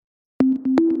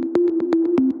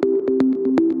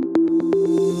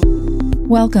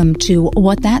Welcome to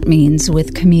What That Means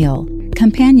with Camille,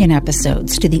 companion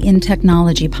episodes to the In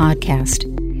Technology podcast.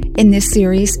 In this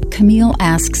series, Camille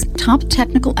asks top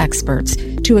technical experts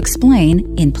to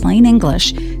explain, in plain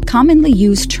English, commonly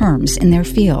used terms in their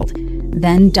field,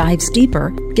 then dives deeper,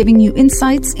 giving you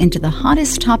insights into the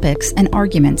hottest topics and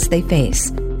arguments they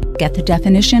face. Get the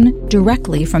definition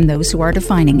directly from those who are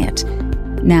defining it.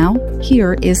 Now,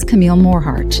 here is Camille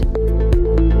Morhart.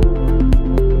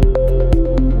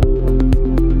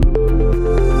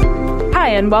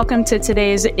 Hi, and welcome to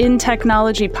today's In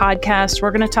Technology podcast.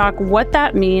 We're going to talk what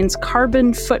that means,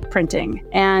 carbon footprinting.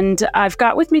 And I've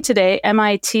got with me today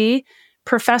MIT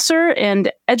professor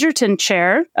and Edgerton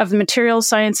chair of the Materials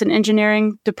Science and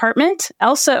Engineering Department,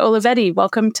 Elsa Olivetti.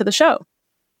 Welcome to the show.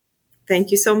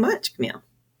 Thank you so much, Camille.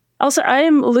 Elsa, I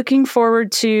am looking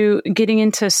forward to getting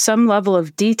into some level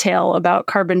of detail about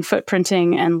carbon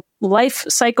footprinting and life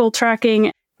cycle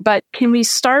tracking. But can we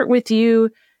start with you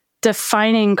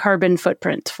defining carbon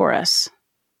footprint for us?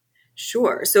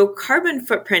 Sure. So carbon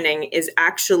footprinting is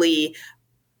actually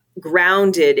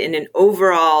grounded in an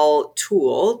overall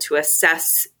tool to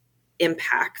assess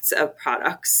impacts of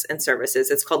products and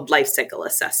services. It's called life cycle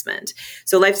assessment.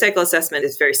 So life cycle assessment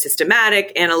is a very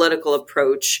systematic, analytical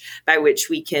approach by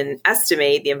which we can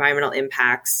estimate the environmental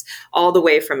impacts all the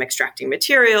way from extracting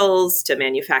materials to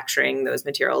manufacturing those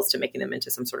materials to making them into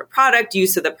some sort of product,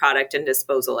 use of the product, and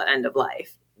disposal at end of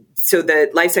life. So the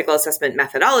life cycle assessment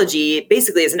methodology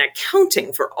basically is an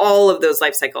accounting for all of those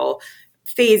life cycle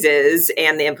phases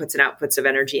and the inputs and outputs of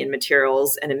energy and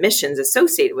materials and emissions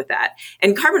associated with that.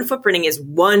 And carbon footprinting is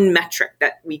one metric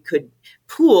that we could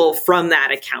pool from that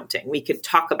accounting. We could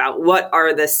talk about what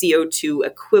are the CO2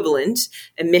 equivalent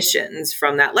emissions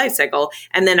from that life cycle.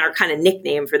 And then our kind of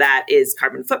nickname for that is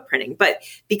carbon footprinting. But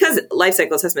because life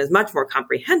cycle assessment is much more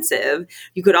comprehensive,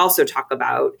 you could also talk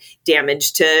about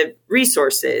damage to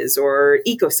resources or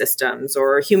ecosystems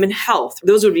or human health.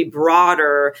 Those would be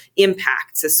broader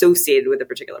impacts associated with a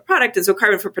particular product. And so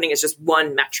carbon footprinting is just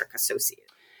one metric associated.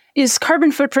 Is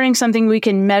carbon footprinting something we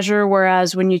can measure,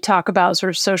 whereas when you talk about sort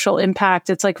of social impact,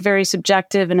 it's like very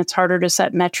subjective and it's harder to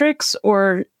set metrics?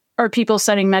 Or are people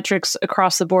setting metrics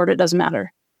across the board? It doesn't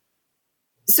matter.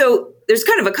 So there's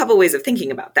kind of a couple ways of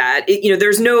thinking about that.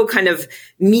 There's no kind of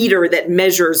meter that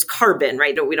measures carbon,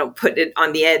 right? We don't put it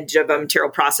on the edge of a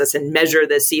material process and measure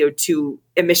the CO2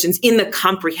 emissions in the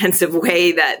comprehensive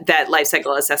way that life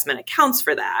cycle assessment accounts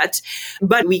for that.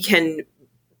 But we can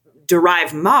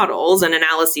derive models and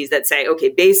analyses that say, okay,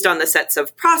 based on the sets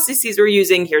of processes we're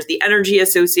using, here's the energy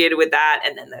associated with that,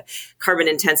 and then the carbon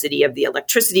intensity of the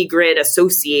electricity grid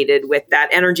associated with that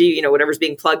energy, whatever's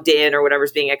being plugged in or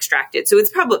whatever's being extracted. So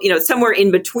it's probably, somewhere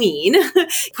in between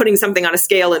putting something on a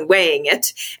scale and weighing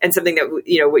it, and something that,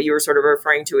 what you were sort of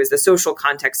referring to is the social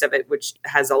context of it, which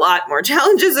has a lot more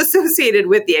challenges associated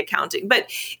with the accounting.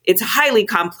 But it's highly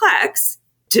complex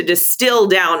to distill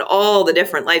down all the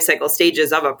different life cycle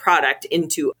stages of a product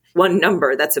into one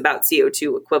number that's about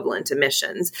CO2 equivalent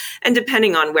emissions. And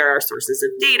depending on where our sources of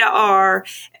data are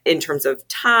in terms of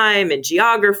time and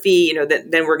geography,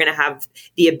 then we're going to have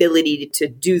the ability to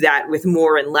do that with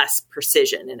more and less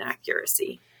precision and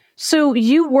accuracy. So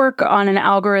you work on an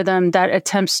algorithm that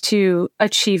attempts to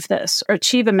achieve this, or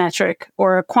achieve a metric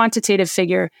or a quantitative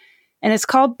figure. And it's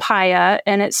called PAIA,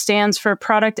 and it stands for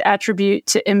Product Attribute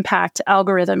to Impact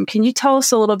Algorithm. Can you tell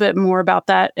us a little bit more about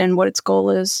that and what its goal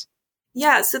is?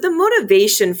 Yeah, so the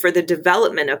motivation for the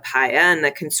development of PAIA and the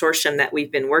consortium that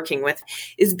we've been working with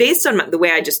is based on the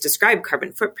way I just described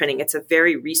carbon footprinting. It's a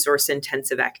very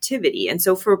resource-intensive activity. And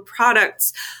so for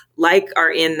products like are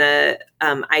in the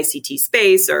ICT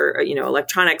space or,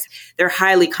 electronics, they're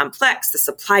highly complex. The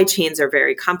supply chains are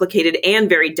very complicated and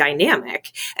very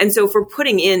dynamic. And so if we're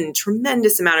putting in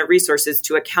tremendous amount of resources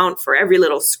to account for every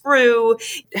little screw,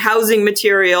 housing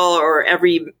material, or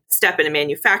every step in a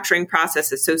manufacturing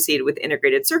process associated with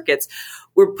integrated circuits,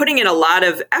 we're putting in a lot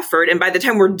of effort. And by the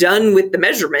time we're done with the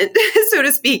measurement, so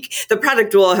to speak, the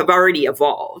product will have already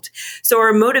evolved. So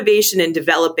our motivation in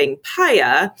developing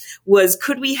PAIA was,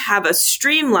 could we have a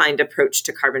streamlined approach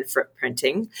to carbon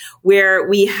footprinting where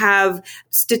we have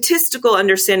statistical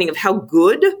understanding of how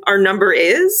good our number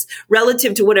is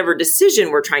relative to whatever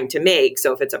decision we're trying to make.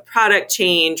 So if it's a product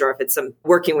change or if it's some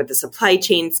working with the supply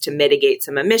chains to mitigate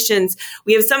some emissions,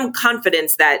 we have some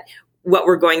confidence that what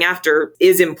we're going after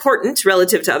is important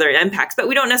relative to other impacts, but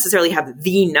we don't necessarily have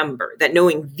the number, that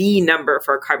knowing the number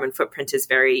for a carbon footprint is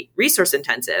very resource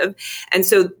intensive. And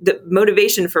so the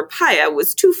motivation for PAIA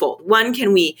was twofold. One,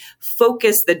 can we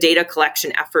focus the data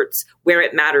collection efforts where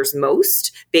it matters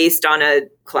most based on a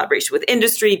collaboration with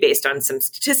industry, based on some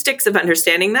statistics of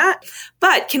understanding that?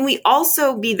 But can we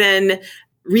also be then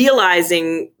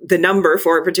realizing the number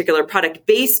for a particular product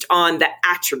based on the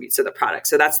attributes of the product?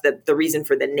 So that's the reason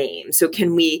for the name. So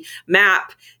can we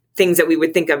map things that we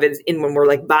would think of as in when we're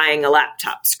like buying a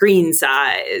laptop, screen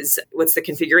size, what's the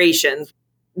configuration,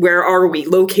 where are we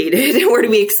located, and where do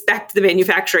we expect the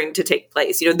manufacturing to take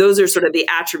place? Those are sort of the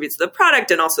attributes of the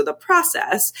product and also the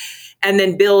process, and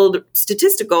then build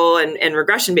statistical and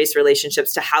regression-based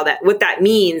relationships to what that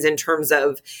means in terms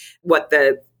of what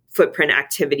the footprint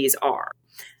activities are.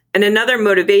 And another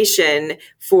motivation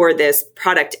for this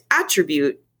product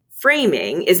attribute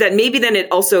framing is that maybe then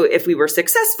it also, if we were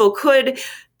successful, could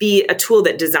be a tool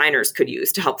that designers could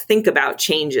use to help think about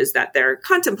changes that they're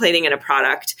contemplating in a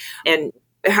product and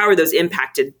how are those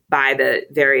impacted by the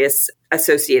various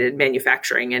associated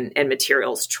manufacturing and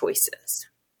materials choices.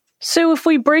 So if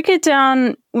we break it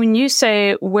down, when you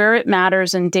say where it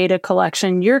matters in data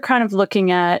collection, you're kind of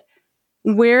looking at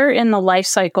where in the life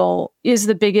cycle is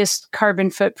the biggest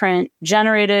carbon footprint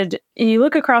generated? And you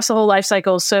look across the whole life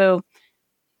cycle. So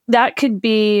that could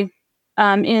be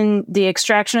in the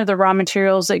extraction of the raw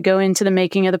materials that go into the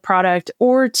making of the product,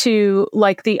 or to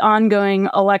like the ongoing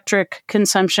electric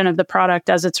consumption of the product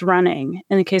as it's running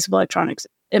in the case of electronics.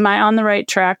 Am I on the right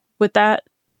track with that?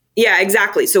 Yeah,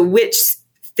 exactly. So which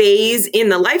phase in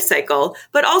the life cycle,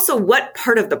 but also what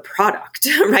part of the product,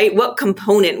 right? What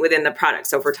component within the product?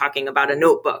 So if we're talking about a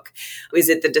notebook, is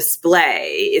it the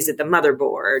display? Is it the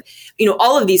motherboard?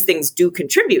 All of these things do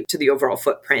contribute to the overall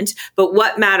footprint, but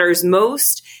what matters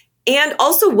most? And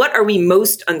also, what are we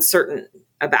most uncertain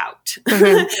about,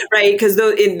 right? Because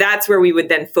that's where we would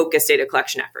then focus data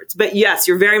collection efforts. But yes,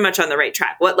 you're very much on the right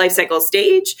track. What life cycle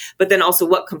stage, but then also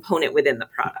what component within the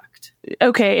product.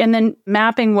 Okay. And then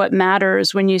mapping what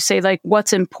matters when you say like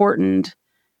what's important,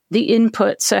 the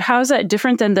input. So how is that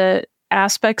different than the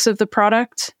aspects of the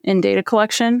product in data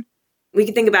collection? We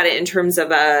can think about it in terms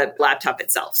of a laptop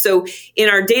itself. So in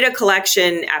our data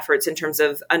collection efforts, in terms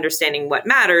of understanding what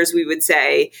matters, we would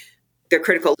say the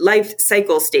critical life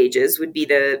cycle stages would be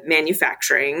the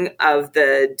manufacturing of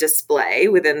the display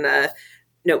within the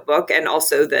notebook and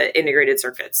also the integrated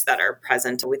circuits that are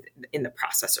present in the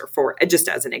processor, for just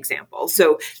as an example.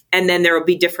 So, and then there will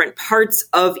be different parts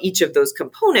of each of those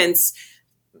components,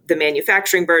 the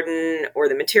manufacturing burden or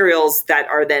the materials that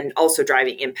are then also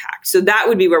driving impact. So that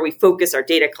would be where we focus our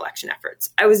data collection efforts.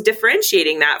 I was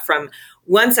differentiating that from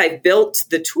once I've built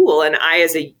the tool and I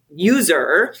as a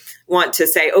user want to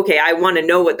say, okay, I want to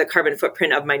know what the carbon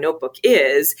footprint of my notebook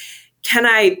is. Can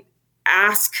I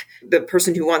ask the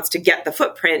person who wants to get the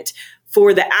footprint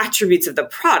for the attributes of the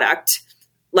product,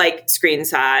 like screen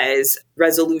size,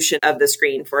 resolution of the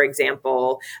screen, for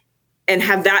example, and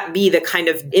have that be the kind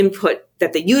of input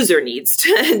that the user needs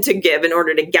to give in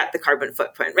order to get the carbon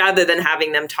footprint, rather than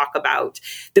having them talk about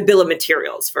the bill of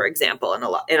materials, for example, in a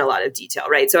lot of detail,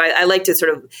 right? So I like to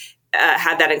sort of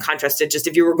have that in contrast to just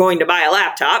if you were going to buy a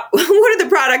laptop, what are the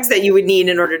products that you would need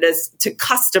in order to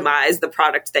customize the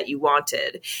product that you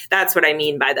wanted? That's what I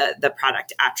mean by the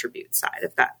product attribute side,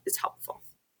 if that is helpful.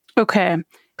 Okay.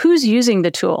 Who's using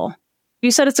the tool? You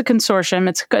said it's a consortium.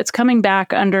 It's coming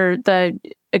back under the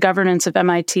governance of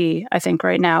MIT, I think,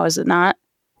 right now, is it not?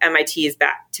 MIT is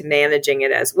back to managing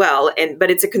it as well.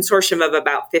 But it's a consortium of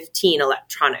about 15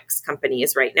 electronics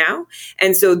companies right now.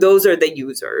 And so those are the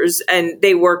users, and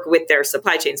they work with their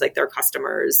supply chains, like their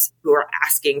customers who are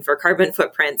asking for carbon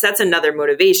footprints. That's another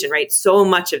motivation, right? So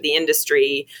much of the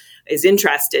industry is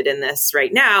interested in this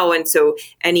right now. And so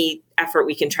any effort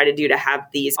we can try to do to have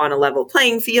these on a level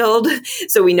playing field,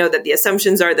 so we know that the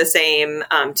assumptions are the same,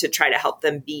 to try to help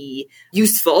them be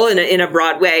useful in a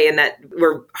broad way, and that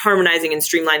we're harmonizing and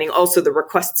streamlining also the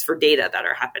requests for data that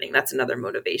are happening. That's another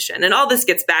motivation. And all this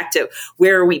gets back to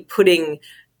where are we putting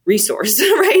resource,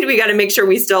 right? We got to make sure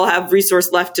we still have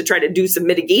resource left to try to do some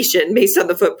mitigation based on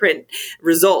the footprint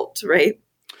result, right?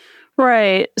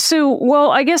 Right. So,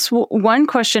 well, I guess one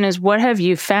question is, what have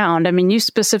you found? I mean, you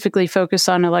specifically focus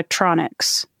on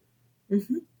electronics.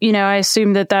 Mm-hmm. I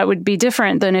assume that would be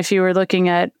different than if you were looking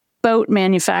at boat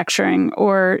manufacturing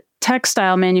or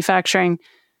textile manufacturing.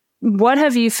 What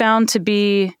have you found to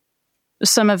be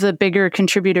some of the bigger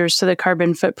contributors to the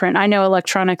carbon footprint? I know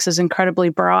electronics is incredibly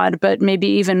broad, but maybe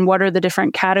even what are the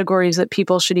different categories that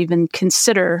people should even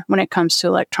consider when it comes to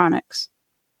electronics?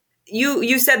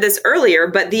 You said this earlier,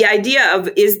 but the idea of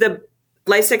is the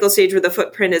life cycle stage where the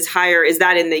footprint is higher, is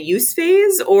that in the use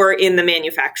phase or in the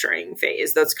manufacturing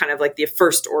phase? That's kind of like the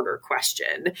first order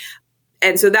question.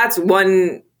 And so that's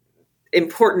one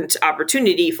important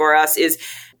opportunity for us, is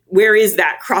where is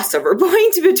that crossover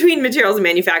point between materials and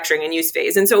manufacturing and use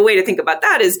phase? And so a way to think about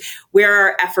that is, where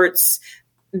are efforts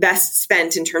best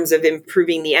spent in terms of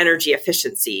improving the energy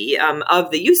efficiency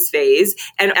of the use phase?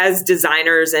 And as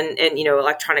designers and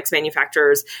electronics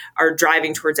manufacturers are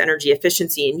driving towards energy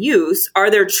efficiency and use,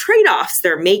 are there trade-offs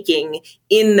they're making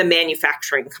in the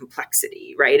manufacturing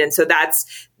complexity, right? And so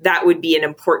that would be an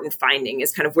important finding,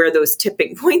 is kind of where those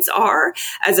tipping points are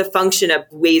as a function of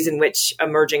ways in which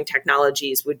emerging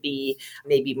technologies would be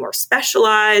maybe more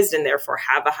specialized and therefore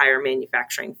have a higher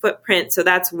manufacturing footprint. So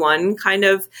that's one kind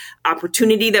of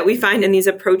opportunity that we find in these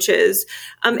approaches.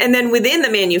 And then within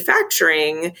the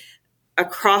manufacturing,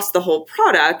 across the whole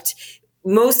product,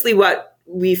 mostly what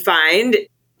we find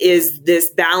is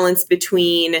this balance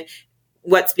between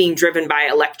what's being driven by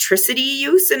electricity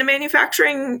use in a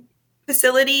manufacturing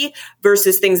facility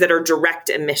versus things that are direct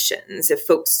emissions. If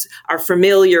folks are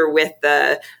familiar with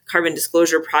the Carbon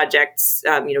Disclosure Project's,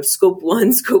 Scope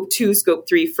 1, Scope 2, Scope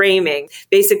 3 framing,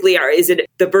 basically is it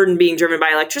the burden being driven by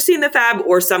electricity in the fab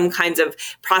or some kinds of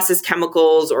process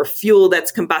chemicals or fuel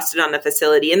that's combusted on the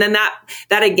facility? And then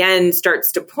that again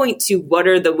starts to point to what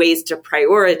are the ways to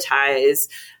prioritize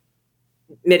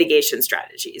mitigation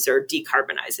strategies or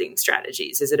decarbonizing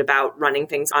strategies. Is it about running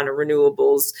things on a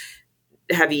renewables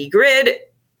heavy grid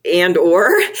and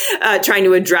or trying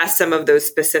to address some of those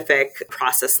specific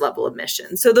process level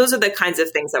emissions? So those are the kinds of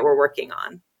things that we're working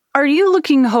on. Are you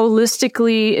looking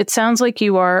holistically, it sounds like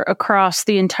you are, across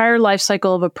the entire life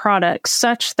cycle of a product,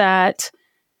 such that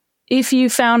if you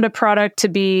found a product to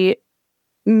be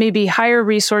maybe higher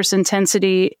resource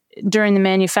intensity during the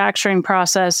manufacturing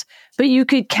process, but you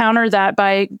could counter that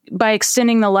by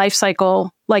extending the life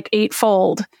cycle like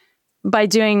eightfold by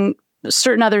doing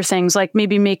certain other things, like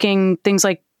maybe making things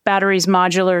like batteries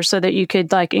modular so that you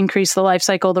could like increase the life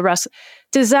cycle, the rest.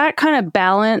 Does that kind of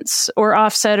balance or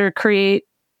offset or create,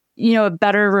 a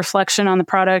better reflection on the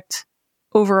product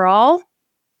overall?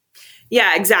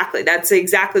 Yeah, exactly. That's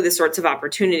exactly the sorts of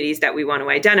opportunities that we want to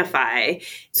identify.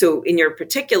 So in your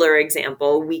particular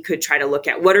example, we could try to look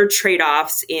at what are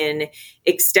trade-offs in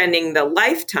extending the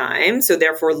lifetime, so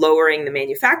therefore lowering the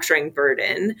manufacturing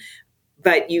burden.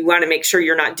 But you want to make sure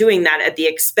you're not doing that at the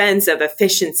expense of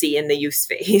efficiency in the use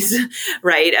phase,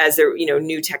 right? As there,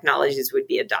 new technologies would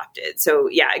be adopted. So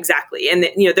yeah, exactly. And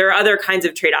there are other kinds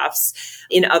of trade-offs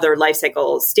in other life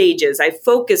cycle stages. I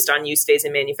focused on use phase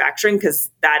in manufacturing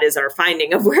because that is our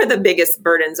finding of where the biggest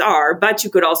burdens are. But you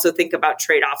could also think about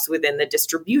trade-offs within the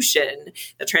distribution,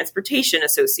 the transportation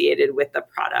associated with the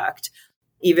product,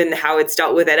 even how it's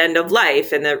dealt with at end of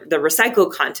life and the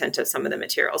recycled content of some of the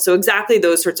materials. So exactly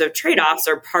those sorts of trade-offs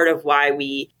are part of why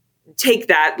we take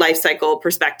that life cycle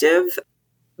perspective.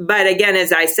 But again,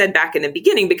 as I said back in the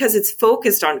beginning, because it's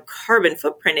focused on carbon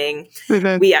footprinting,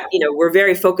 we're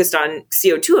very focused on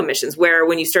CO2 emissions, where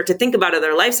when you start to think about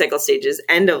other life cycle stages,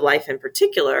 end of life in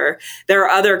particular, there are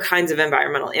other kinds of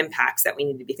environmental impacts that we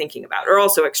need to be thinking about, or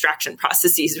also extraction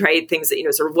processes, right? Things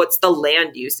that, sort of what's the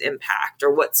land use impact,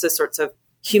 or what's the sorts of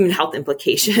human health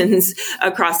implications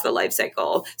across the life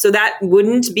cycle. So that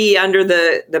wouldn't be under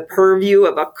the purview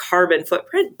of a carbon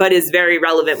footprint, but is very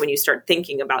relevant when you start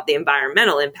thinking about the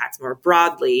environmental impacts more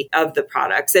broadly of the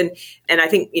products. And I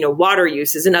think, water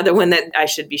use is another one that I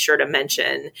should be sure to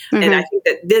mention. Mm-hmm. And I think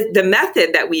that the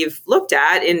method that we've looked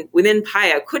at within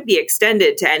PAIA could be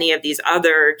extended to any of these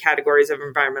other categories of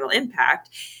environmental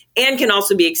impact, and can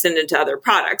also be extended to other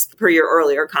products, per your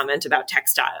earlier comment about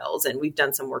textiles. And we've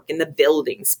done some work in the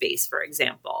building space, for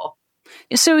example.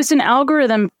 So it's an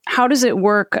algorithm. How does it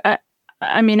work?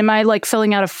 Am I like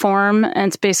filling out a form and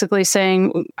it's basically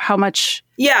saying how much?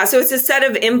 Yeah, so it's a set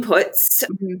of inputs.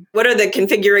 Mm-hmm. What are the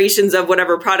configurations of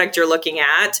whatever product you're looking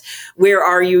at? Where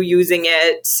are you using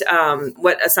it?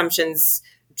 What assumptions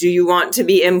do you want to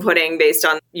be inputting based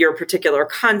on your particular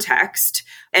context?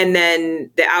 And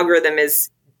then the algorithm is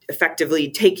effectively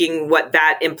taking what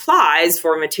that implies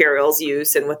for materials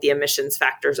use and what the emissions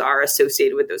factors are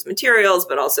associated with those materials,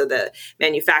 but also the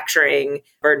manufacturing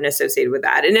burden associated with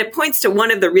that. And it points to one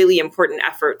of the really important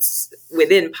efforts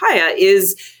within PAIA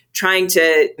is trying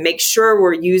to make sure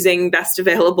we're using best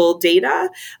available data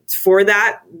for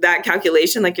that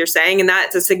calculation, like you're saying. And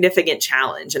that's a significant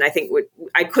challenge. And I think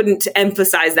I couldn't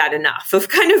emphasize that enough of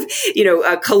kind of,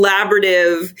 a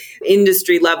collaborative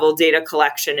industry level data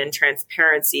collection and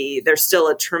transparency. There's still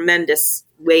a tremendous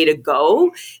way to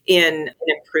go in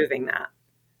improving that.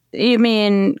 You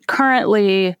mean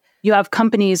currently you have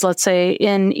companies, let's say,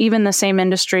 in even the same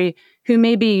industry who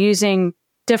may be using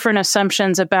different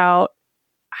assumptions about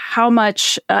how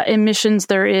much emissions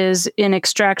there is in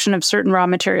extraction of certain raw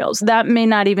materials. That may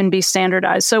not even be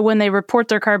standardized. So when they report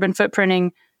their carbon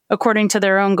footprinting according to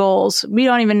their own goals, we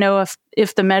don't even know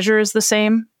if the measure is the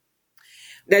same.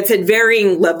 That's at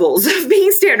varying levels of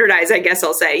being standardized, I guess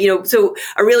I'll say. So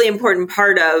a really important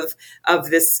part of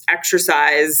this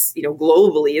exercise,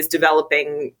 globally is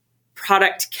developing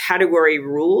product category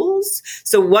rules.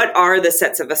 So what are the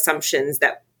sets of assumptions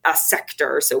that a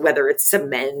sector, so whether it's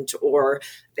cement or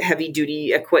heavy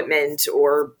duty equipment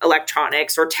or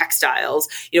electronics or textiles,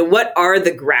 what are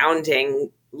the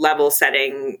grounding level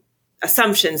setting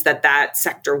assumptions that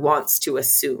sector wants to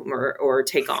assume or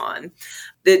take on?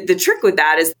 The trick with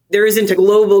that is there isn't a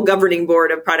global governing board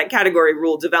of product category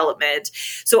rule development.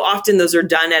 So often those are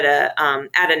done at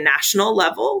a national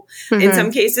level in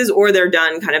some cases, or they're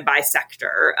done kind of by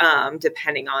sector,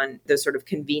 depending on the sort of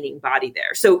convening body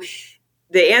there. So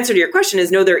the answer to your question is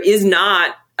no, there is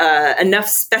not enough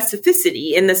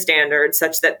specificity in the standard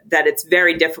such that it's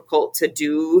very difficult to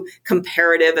do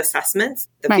comparative assessments.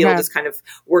 The field is kind of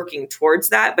working towards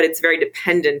that, but it's very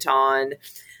dependent on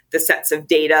the sets of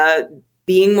data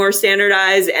being more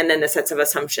standardized and then the sets of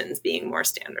assumptions being more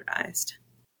standardized.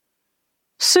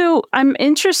 So I'm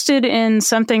interested in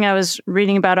something I was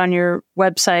reading about on your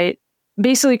website,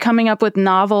 basically coming up with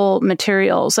novel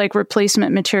materials like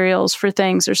replacement materials for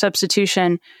things or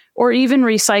substitution, or even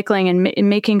recycling and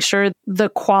making sure the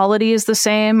quality is the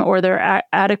same or they're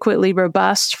adequately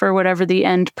robust for whatever the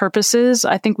end purpose is.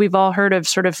 I think we've all heard of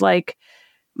sort of like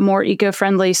more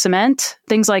eco-friendly cement,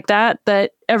 things like that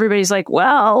everybody's like,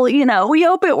 well, we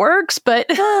hope it works, but,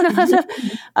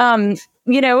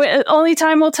 only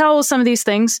time will tell with some of these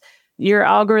things. Your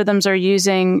algorithms are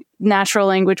using natural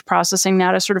language processing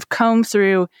now to sort of comb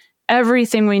through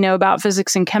everything we know about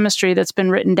physics and chemistry that's been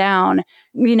written down.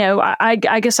 I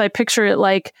guess I picture it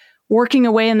like working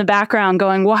away in the background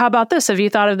going, well, how about this? Have you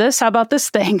thought of this? How about this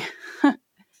thing?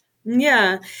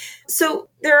 Yeah. So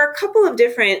there are a couple of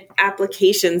different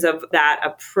applications of that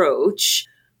approach.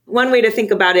 One way to think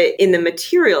about it in the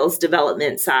materials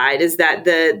development side is that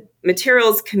the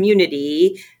materials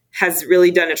community has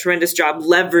really done a tremendous job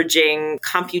leveraging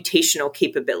computational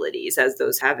capabilities as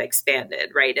those have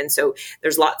expanded, right? And so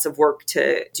there's lots of work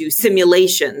to do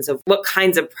simulations of what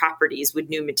kinds of properties would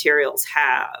new materials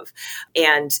have.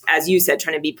 And as you said,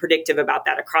 trying to be predictive about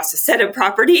that across a set of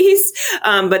properties,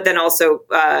 but then also,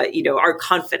 our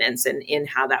confidence in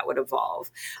how that would evolve.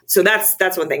 So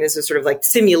that's one thing. This is sort of like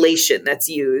simulation that's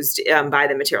used by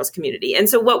the materials community. And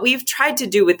so what we've tried to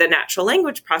do with the natural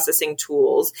language processing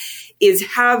tools is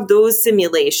have those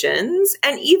simulations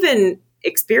and even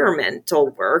experimental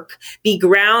work be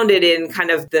grounded in kind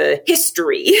of the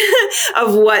history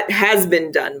of what has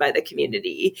been done by the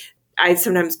community. I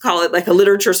sometimes call it like a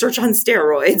literature search on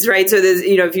steroids, right? So there's,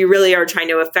 if you really are trying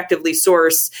to effectively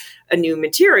source a new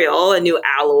material, a new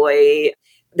alloy,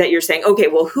 that you're saying, okay,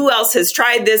 well, who else has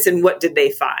tried this and what did they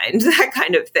find? That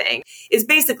kind of thing is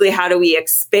basically how do we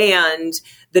expand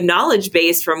the knowledge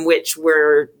base from which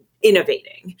we're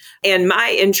innovating. And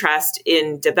my interest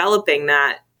in developing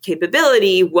that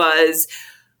capability was,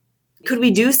 could we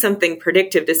do something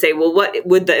predictive to say, well, what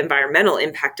would the environmental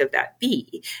impact of that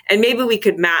be? And maybe we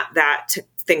could map that to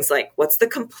things like, what's the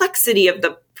complexity of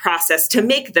the process to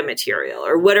make the material?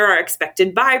 Or what are our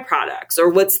expected byproducts? Or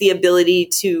what's the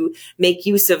ability to make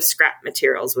use of scrap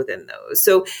materials within those?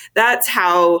 So that's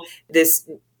how this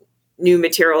new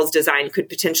materials design could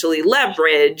potentially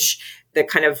leverage the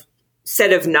kind of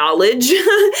set of knowledge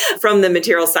from the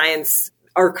material science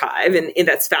archive and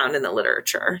that's found in the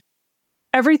literature.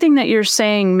 Everything that you're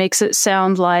saying makes it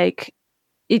sound like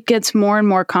it gets more and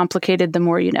more complicated the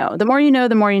more you know. The more you know,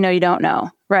 the more you know you don't know,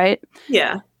 right?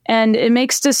 Yeah. And it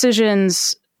makes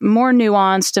decisions more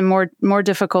nuanced and more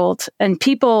difficult. And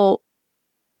people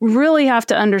really have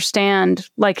to understand,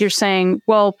 like you're saying,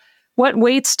 well, what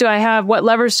weights do I have? What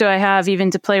levers do I have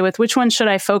even to play with? Which one should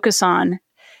I focus on?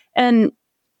 And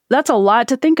that's a lot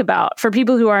to think about for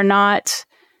people who are not,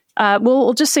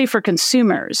 we'll just say for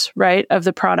consumers, right, of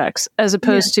the products, as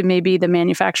opposed to maybe the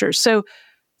manufacturers. So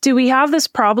do we have this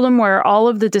problem where all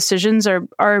of the decisions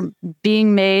are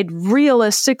being made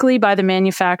realistically by the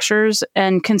manufacturers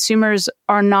and consumers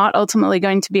are not ultimately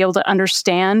going to be able to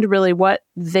understand really what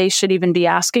they should even be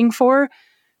asking for?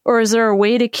 Or is there a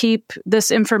way to keep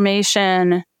this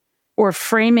information or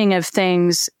framing of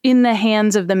things in the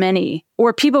hands of the many,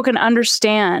 or people can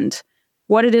understand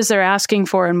what it is they're asking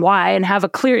for and why, and have a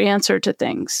clear answer to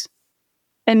things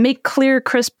and make clear,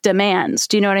 crisp demands?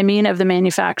 Do you know what I mean? Of the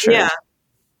manufacturer? Yeah.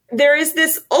 there is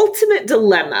this ultimate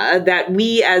dilemma that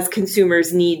we as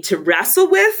consumers need to wrestle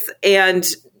with and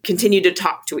continue to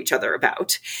talk to each other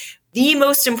about. The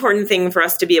most important thing for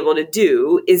us to be able to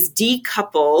do is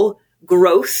decouple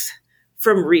growth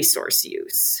from resource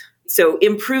use. So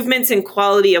improvements in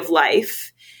quality of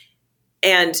life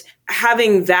and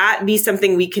having that be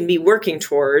something we can be working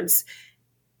towards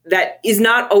that is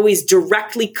not always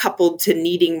directly coupled to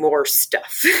needing more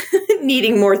stuff,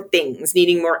 needing more things,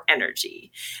 needing more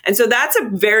energy. And so that's a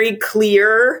very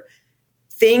clear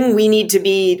thing we need to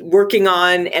be working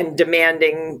on and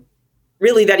demanding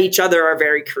really that each other are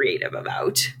very creative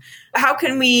about. How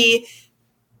can we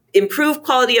improve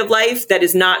quality of life that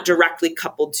is not directly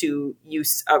coupled to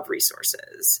use of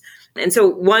resources? And so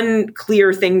one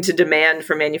clear thing to demand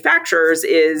from manufacturers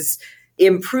is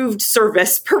improved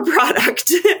service per product,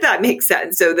 if that makes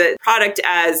sense. So the product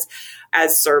as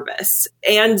service.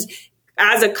 And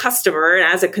as a customer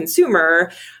and as a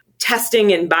consumer,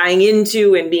 testing and buying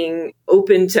into and being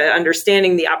open to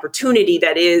understanding the opportunity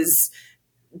that is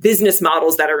business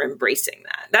models that are embracing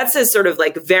that. That's a sort of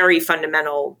like very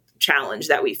fundamental challenge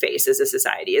that we face as a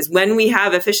society, is when we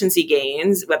have efficiency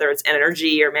gains, whether it's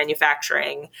energy or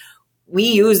manufacturing, we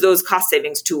use those cost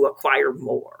savings to acquire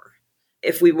more.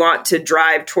 If we want to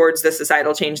drive towards the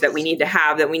societal change that we need to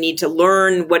have, then we need to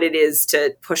learn what it is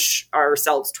to push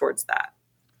ourselves towards that.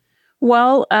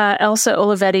 Well, Elsa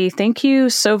Olivetti, thank you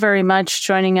so very much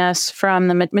joining us from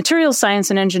the Materials Science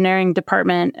and Engineering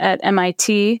Department at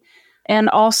MIT, and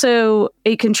also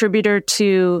a contributor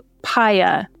to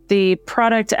PAIA, the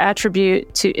Product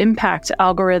Attribute to Impact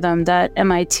algorithm that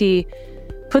MIT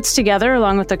puts together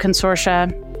along with the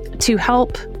consortia to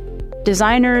help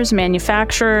designers,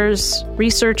 manufacturers,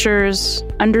 researchers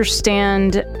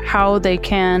understand how they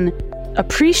can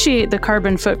appreciate the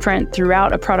carbon footprint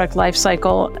throughout a product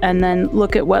lifecycle and then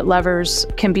look at what levers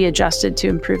can be adjusted to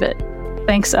improve it.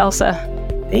 Thanks, Elsa.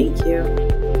 Thank you.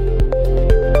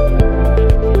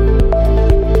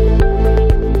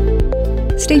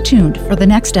 Stay tuned for the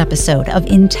next episode of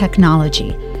In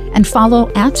Technology and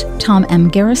follow at Tom M.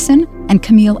 Garrison and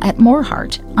Camille at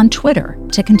Morehart on Twitter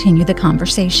to continue the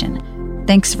conversation.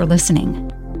 Thanks for listening.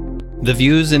 The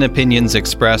views and opinions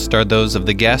expressed are those of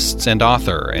the guests and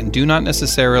author and do not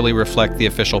necessarily reflect the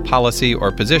official policy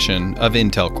or position of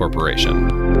Intel Corporation.